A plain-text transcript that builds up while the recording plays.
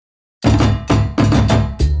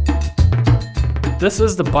This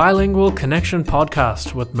is the Bilingual Connection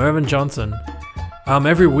Podcast with Mervyn Johnson.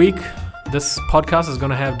 Every week, this podcast is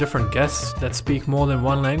going to have different guests that speak more than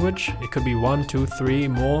one language. It could be 1, 2, 3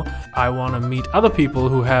 more. I want to meet other people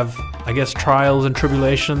who have, trials and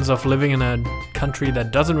tribulations of living in a country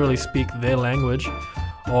that doesn't really speak their language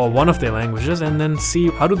or one of their languages, and then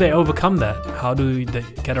see how do they overcome that? How do they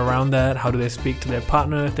get around that? How do they speak to their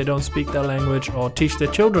partner if they don't speak that language, or teach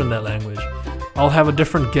their children that language? I'll have a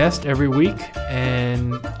different guest every week,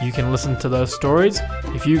 and you can listen to those stories.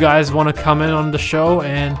 If you guys want to come in on the show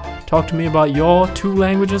and talk to me about your 2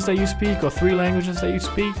 languages that you speak or 3 languages that you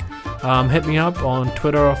speak, hit me up on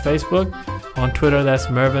Twitter or Facebook. On Twitter, that's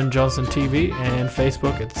Mervyn Johnson TV, and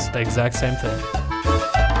Facebook, it's the exact same thing.